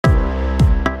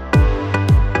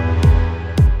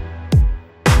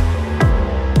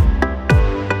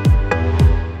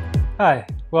Hi,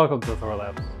 welcome to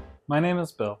Thorlabs. My name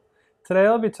is Bill. Today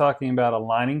I'll be talking about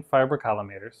aligning fiber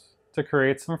collimators to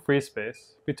create some free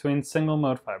space between single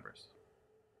mode fibers.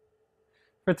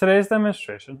 For today's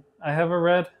demonstration, I have a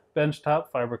red benchtop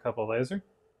fiber couple laser,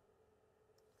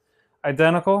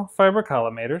 identical fiber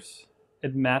collimators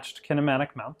in matched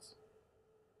kinematic mounts,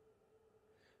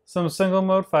 some single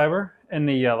mode fiber in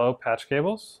the yellow patch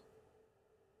cables,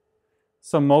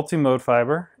 some multi-mode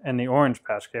fiber in the orange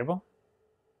patch cable,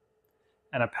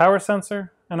 and a power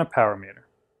sensor and a power meter.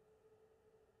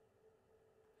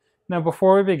 Now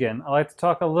before we begin, I'd like to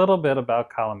talk a little bit about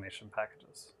collimation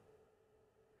packages.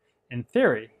 In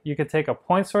theory, you could take a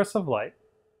point source of light,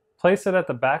 place it at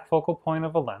the back focal point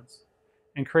of a lens,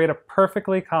 and create a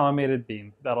perfectly collimated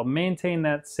beam that'll maintain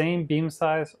that same beam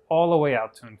size all the way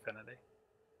out to infinity.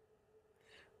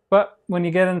 But when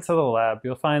you get into the lab,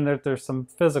 you'll find that there's some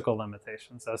physical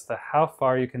limitations as to how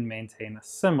far you can maintain a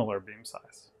similar beam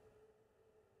size.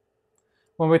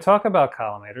 When we talk about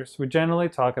collimators, we generally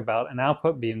talk about an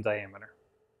output beam diameter.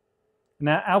 And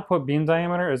that output beam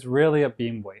diameter is really a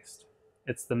beam waist.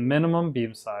 It's the minimum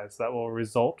beam size that will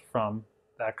result from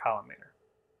that collimator.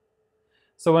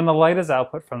 So when the light is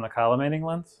output from the collimating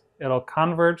lens, it'll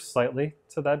converge slightly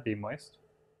to that beam waist.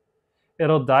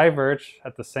 It'll diverge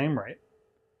at the same rate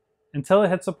until it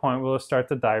hits a point where it'll start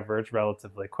to diverge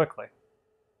relatively quickly.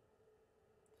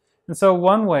 And so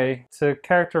one way to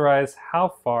characterize how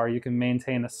far you can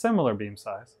maintain a similar beam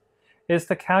size is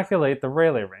to calculate the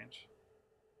Rayleigh range.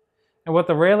 And what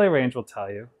the Rayleigh range will tell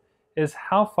you is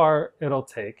how far it'll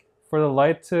take for the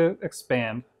light to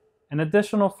expand an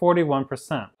additional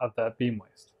 41% of that beam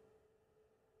waist.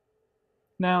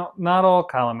 Now, not all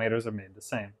collimators are made the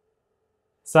same.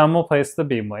 Some will place the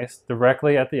beam waist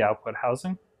directly at the output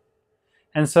housing,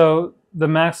 and so the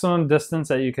maximum distance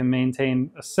that you can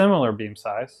maintain a similar beam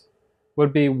size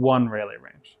would be 1 Rayleigh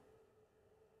range.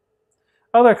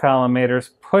 Other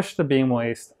collimators push the beam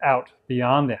waist out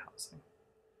beyond the housing,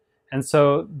 and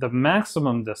so the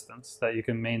maximum distance that you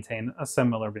can maintain a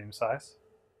similar beam size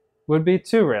would be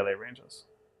 2 Rayleigh ranges.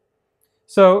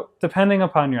 So depending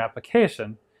upon your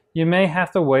application, you may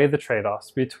have to weigh the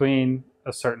trade-offs between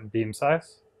a certain beam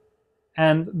size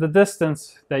and the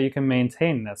distance that you can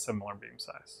maintain that similar beam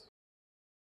size.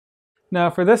 Now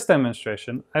for this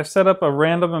demonstration, I've set up a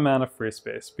random amount of free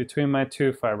space between my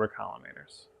two fiber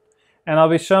collimators. And I'll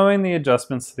be showing the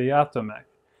adjustments to the optomech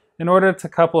in order to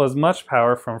couple as much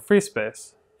power from free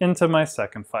space into my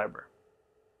second fiber.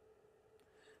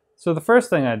 So the first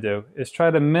thing I do is try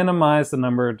to minimize the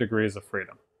number of degrees of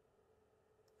freedom.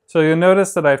 So you'll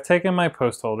notice that I've taken my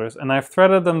post holders and I've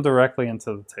threaded them directly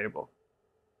into the table.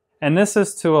 And this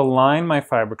is to align my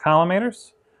fiber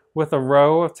collimators with a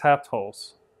row of tapped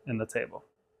holes in the table.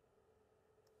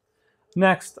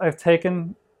 Next, I've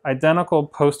taken identical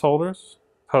post holders,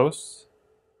 posts,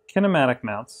 kinematic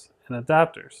mounts, and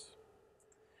adapters.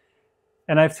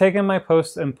 And I've taken my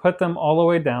posts and put them all the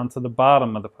way down to the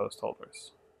bottom of the post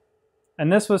holders.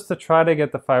 And this was to try to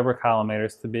get the fiber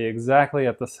collimators to be exactly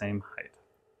at the same height.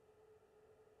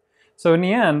 So in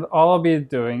the end, all I'll be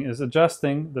doing is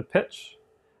adjusting the pitch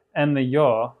and the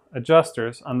yaw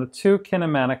adjusters on the two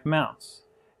kinematic mounts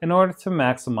in order to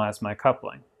maximize my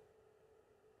coupling.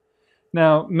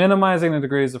 Now, minimizing the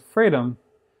degrees of freedom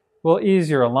will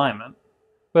ease your alignment,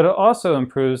 but it also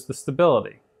improves the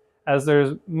stability, as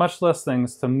there's much less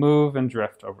things to move and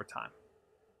drift over time.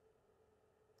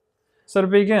 So to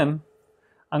begin,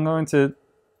 I'm going to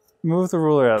move the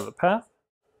ruler out of the path,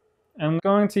 and I'm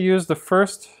going to use the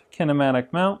first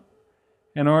kinematic mount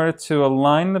in order to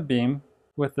align the beam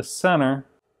with the center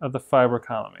of the fiber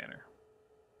collimator.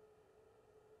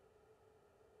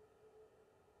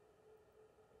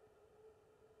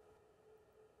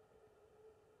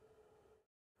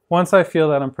 Once I feel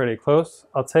that I'm pretty close,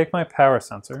 I'll take my power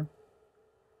sensor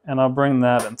and I'll bring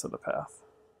that into the path.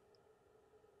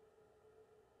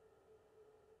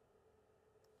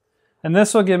 And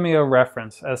this will give me a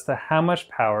reference as to how much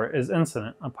power is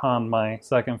incident upon my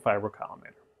second fiber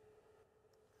collimator.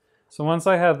 So once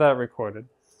I have that recorded,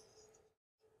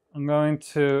 I'm going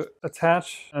to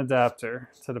attach an adapter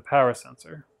to the power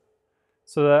sensor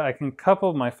so that I can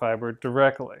couple my fiber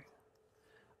directly.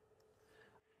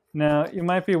 Now, you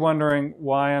might be wondering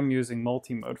why I'm using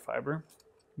multi-mode fiber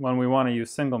when we want to use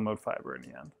single-mode fiber in the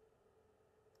end.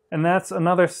 And that's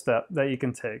another step that you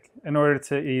can take in order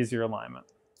to ease your alignment.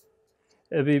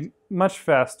 It'd be much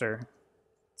faster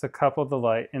to couple the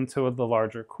light into the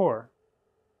larger core.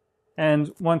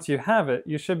 And once you have it,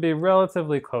 you should be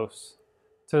relatively close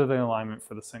to the alignment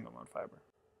for the single-mode fiber.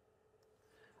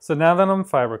 So now that I'm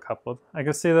fiber coupled, I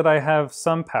can see that I have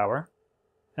some power.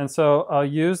 And so I'll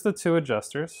use the two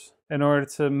adjusters in order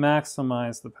to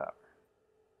maximize the power.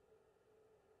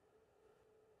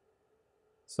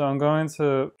 So I'm going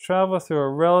to travel through a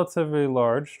relatively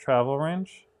large travel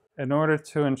range in order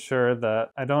to ensure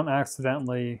that I don't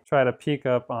accidentally try to peak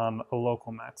up on a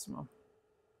local maximum.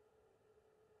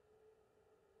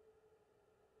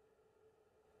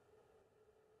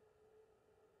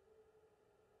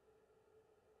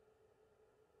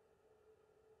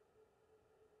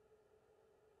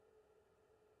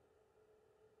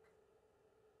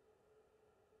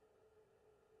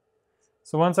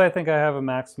 So once I think I have a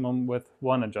maximum with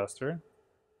one adjuster,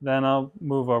 then I'll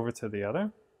move over to the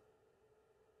other.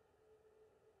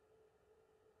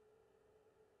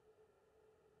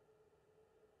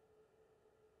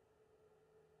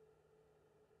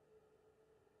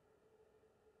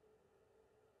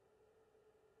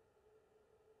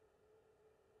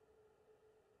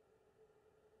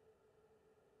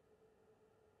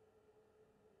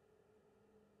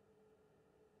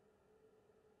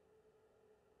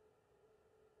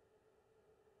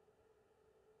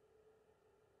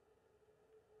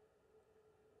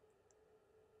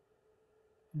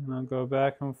 And I'll go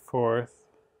back and forth.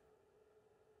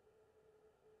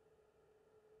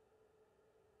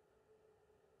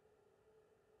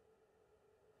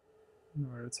 In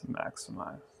order to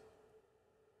maximize.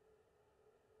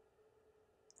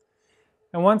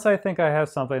 And once I think I have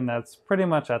something that's pretty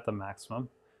much at the maximum,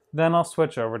 then I'll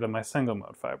switch over to my single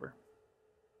mode fiber.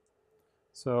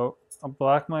 So I'll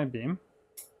block my beam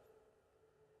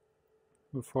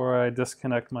before I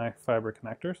disconnect my fiber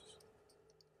connectors.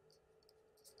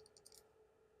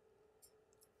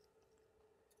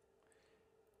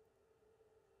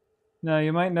 Now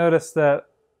you might notice that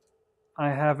I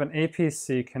have an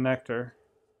APC connector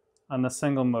on the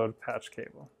single mode patch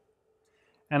cable.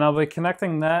 And I'll be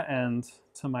connecting that end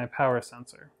to my power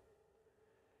sensor.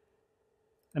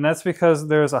 And that's because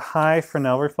there's a high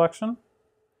Fresnel reflection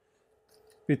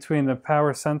between the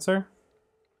power sensor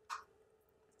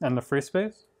and the free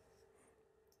space.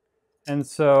 And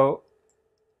so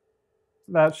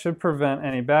that should prevent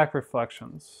any back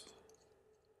reflections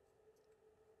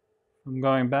from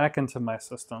going back into my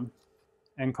system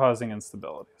and causing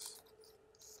instabilities.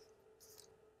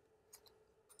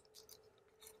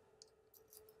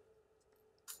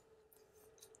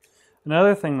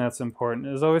 Another thing that's important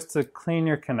is always to clean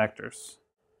your connectors.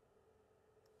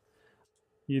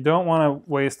 You don't want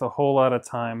to waste a whole lot of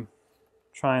time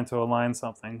trying to align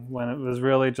something when it was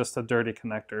really just a dirty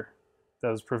connector that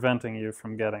was preventing you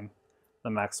from getting the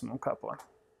maximum coupler.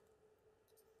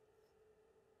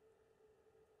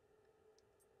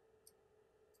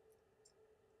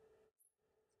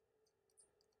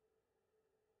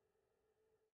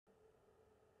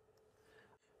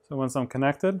 So once I'm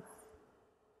connected,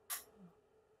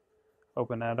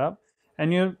 open that up.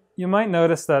 And you might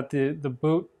notice that the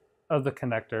boot of the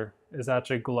connector is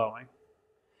actually glowing.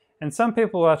 And some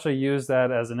people actually use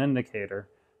that as an indicator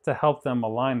to help them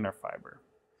align their fiber.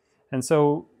 And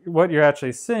so what you're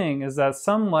actually seeing is that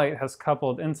some light has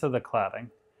coupled into the cladding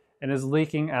and is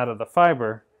leaking out of the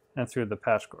fiber and through the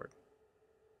patch cord.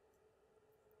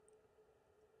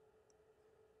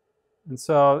 And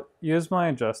so I'll use my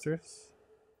adjusters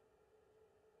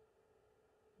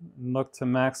and look to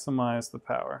maximize the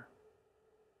power.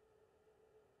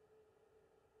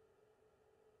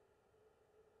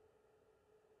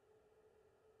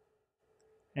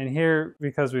 And here,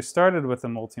 because we started with a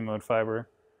multi-mode fiber,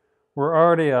 we're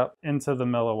already up into the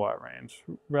milliwatt range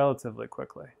relatively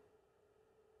quickly.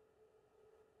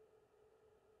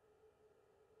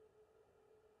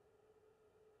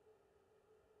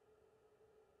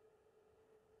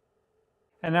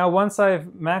 And now once I've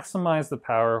maximized the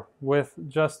power with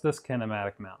just this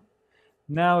kinematic mount,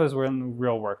 now is when the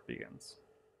real work begins.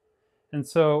 And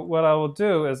so what I will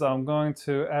do is I'm going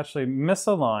to actually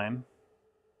misalign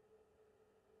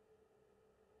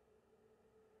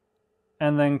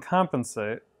and then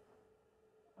compensate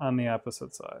on the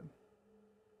opposite side.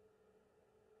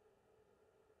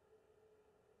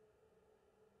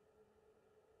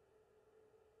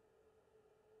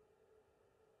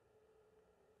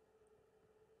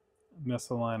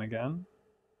 Misalign again,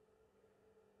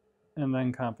 and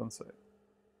then compensate.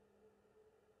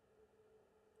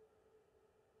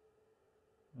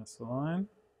 Misalign,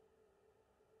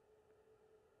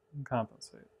 and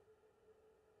compensate.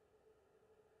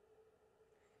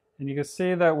 And you can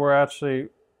see that we're actually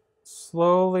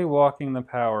slowly walking the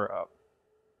power up.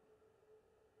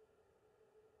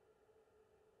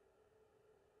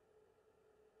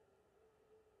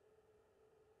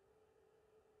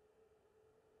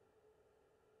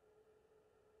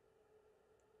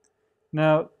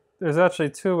 Now, there's actually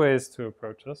two ways to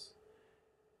approach this.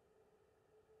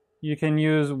 You can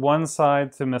use one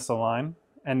side to misalign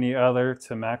and the other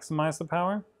to maximize the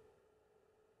power.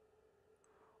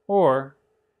 Or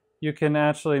you can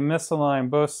actually misalign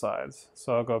both sides.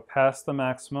 So I'll go past the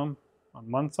maximum on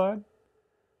one side,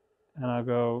 and I'll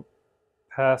go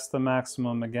past the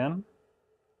maximum again,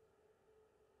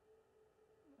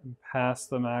 and past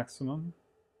the maximum.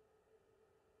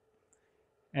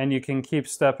 And you can keep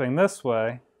stepping this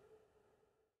way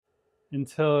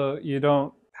until you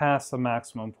don't pass the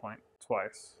maximum point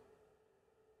twice.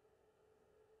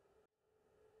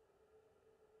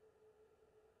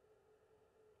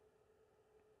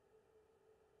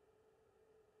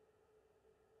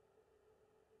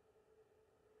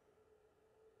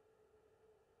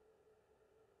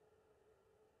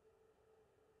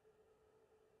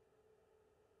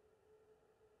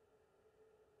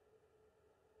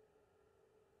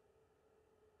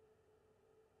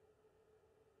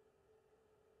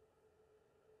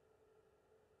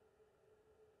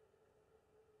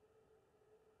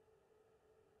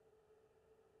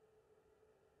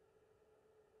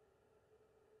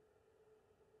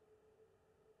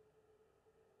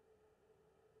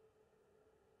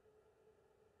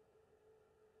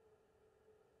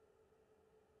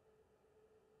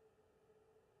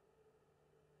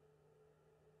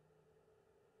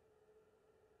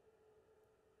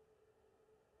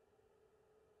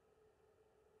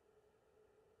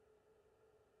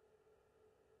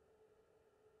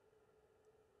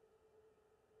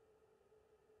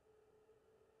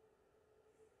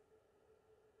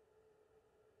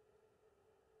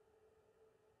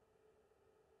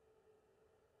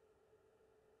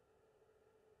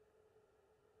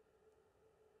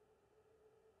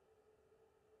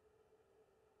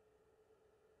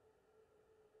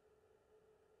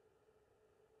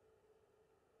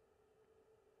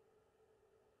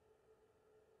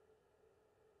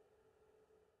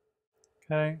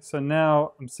 Okay, so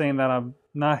now I'm seeing that I'm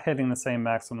not hitting the same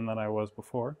maximum that I was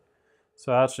before.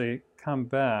 So I'll actually come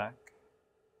back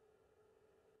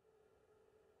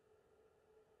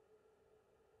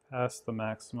past the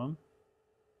maximum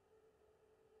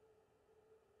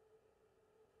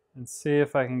and see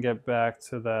if I can get back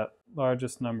to that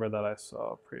largest number that I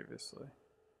saw previously.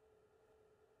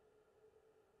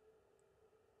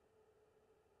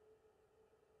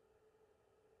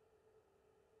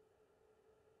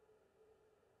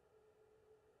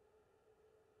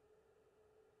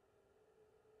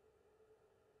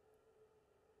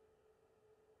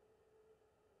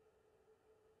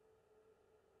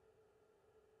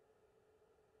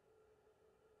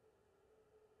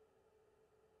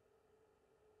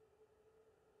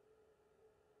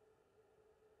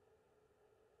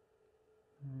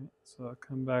 All right, so I'll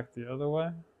come back the other way.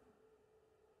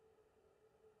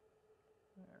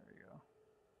 There we go.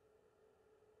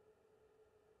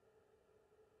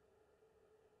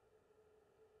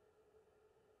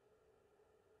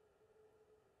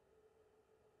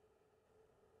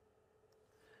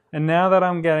 And now that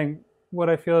I'm getting what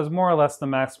I feel is more or less the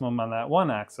maximum on that one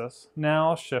axis,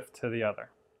 now I'll shift to the other.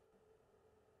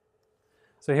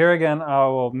 So here again, I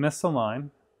will misalign,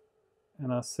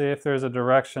 and I'll see if there's a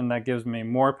direction that gives me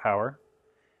more power.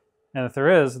 And if there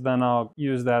is, then I'll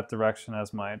use that direction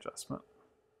as my adjustment.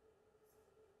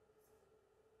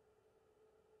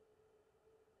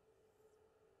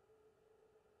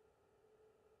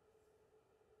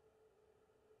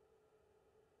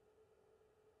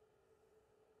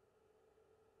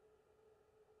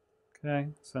 Okay,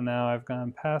 so now I've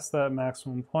gone past that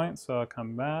maximum point, so I'll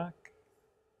come back.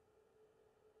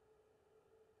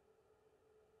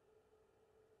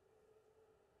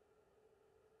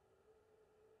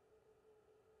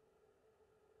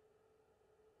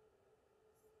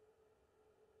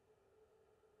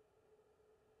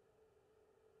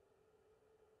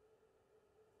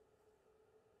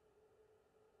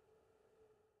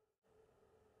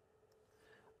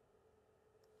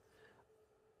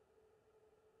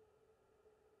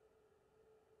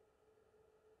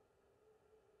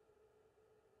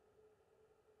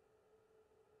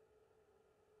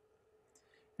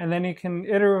 And then you can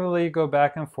iteratively go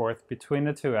back and forth between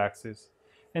the two axes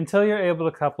until you're able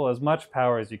to couple as much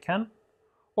power as you can,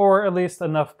 or at least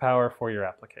enough power for your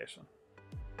application.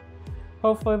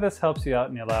 Hopefully this helps you out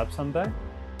in your lab someday.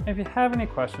 If you have any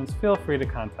questions, feel free to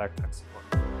contact tech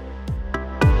support.